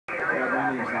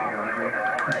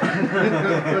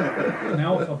An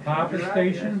Alpha Papa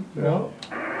station? Well,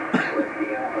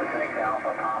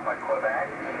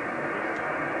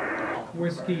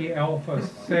 Whiskey Alpha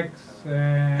 6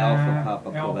 and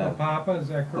Alpha Papa, is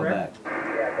that correct?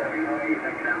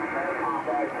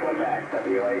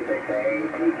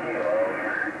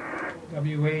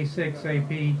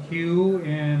 WA6APQ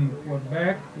in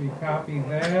Quebec, we copy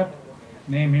that.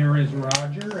 Name here is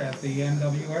Roger at the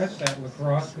NWS at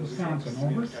Crosse, Wisconsin.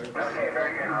 Over. Okay,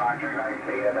 very good, Roger. Nice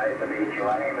to meet you. Nice to meet you.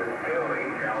 My name is Dewey.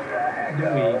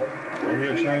 Dewey.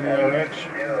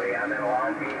 Dewey. I'm in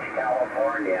Long Beach,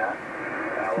 California.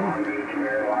 Long Beach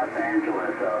near Los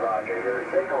Angeles, Roger. Your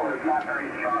signal is not very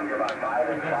strong. You're about 5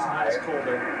 and 5.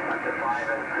 Up to 5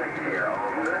 and 6 here.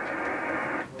 Over.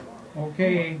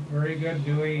 Okay, very good,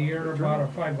 Dewey. You're about a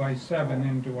 5x7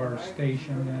 into our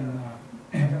station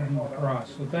in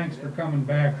Crosse. So thanks for coming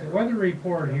back. The weather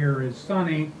report here is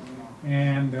sunny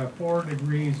and 4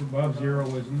 degrees above zero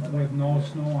with no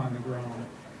snow on the ground.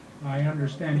 I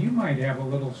understand you might have a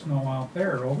little snow out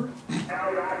there. Over.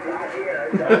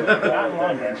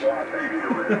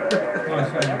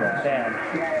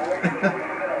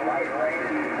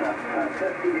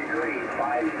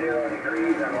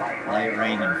 Light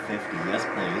rain and 50, yes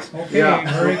please. Okay, yeah.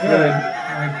 Very good.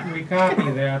 We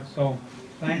copy that, so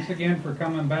thanks again for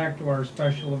coming back to our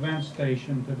special event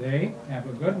station today. Have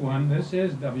a good one. This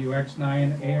is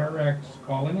WX9ARX,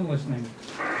 calling and listening.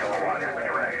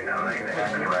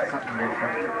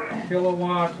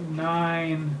 Kilowatt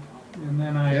 9, and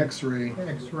then I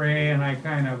X-ray, and I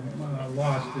kind of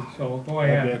lost it. So go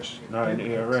ahead.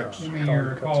 WX9ARX. Give me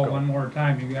your call one more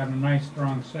time. You got a nice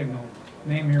strong signal.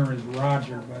 Name here is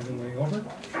Roger, by the way. Over.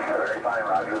 Very fine,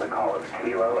 Roger. The call is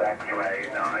Kilo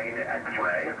X-ray 9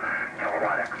 X-ray.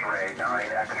 Kilowatt X-ray 9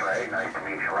 X-ray. Nice to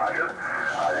meet you, Roger.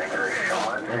 Thank you,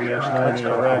 Sean.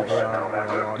 WX9ARX.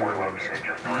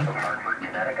 Just north of Hartford,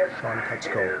 Connecticut.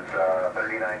 It is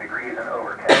 39 degrees and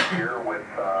overcast here with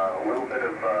a little bit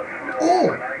of snow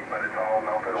overnight, but it's all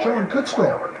melted away. Sean Kutzko.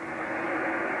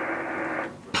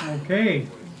 Okay,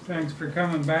 thanks for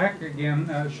coming back again,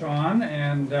 Sean,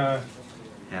 and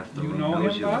Half the you room know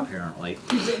knows him, you Bob? apparently.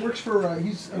 He works for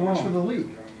the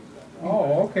league.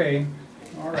 Oh, okay.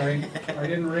 All right. I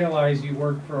didn't realize you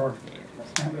worked for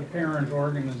the parent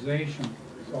organization.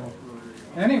 So,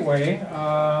 anyway,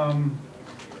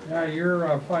 yeah, you're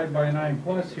 5x9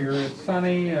 plus here. It's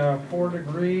sunny, 4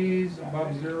 degrees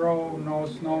above zero, no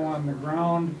snow on the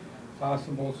ground,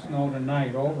 possible snow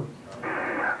tonight. Over.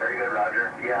 Very good,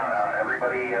 Roger. Yeah,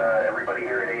 everybody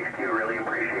here at HQ really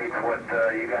appreciates what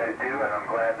you guys do, and I'm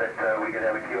glad that we could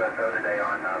have a QSO today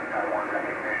on Taiwan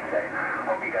Recognition Day.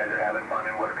 Hope you guys are having fun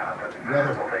in Wisconsin.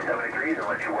 We'll say 7 degrees and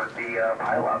let you work the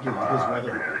pile-up. This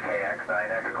is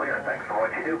KX9 Clear. Thanks for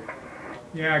what you do.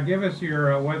 Yeah, give us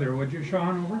your weather, would you,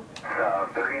 Sean? Over.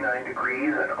 39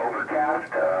 degrees and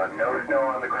overcast. No snow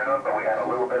on the ground, but we had a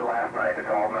little bit last night. It's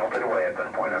all melted away at this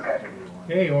point, okay?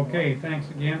 Okay, thanks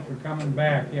again for coming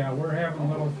back. Yeah, we're having a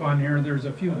little fun here. There's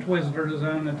a few Twizzlers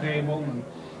on the table, and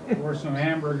there's some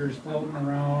hamburgers floating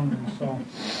around, and so,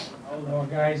 well,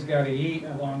 guys got to eat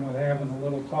along with having a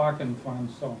little talking fun.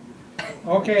 So,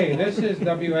 okay, this is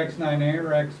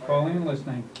WX9ARX calling and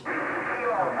listening.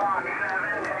 Kilo Fox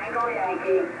 7, Tango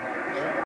Yankee.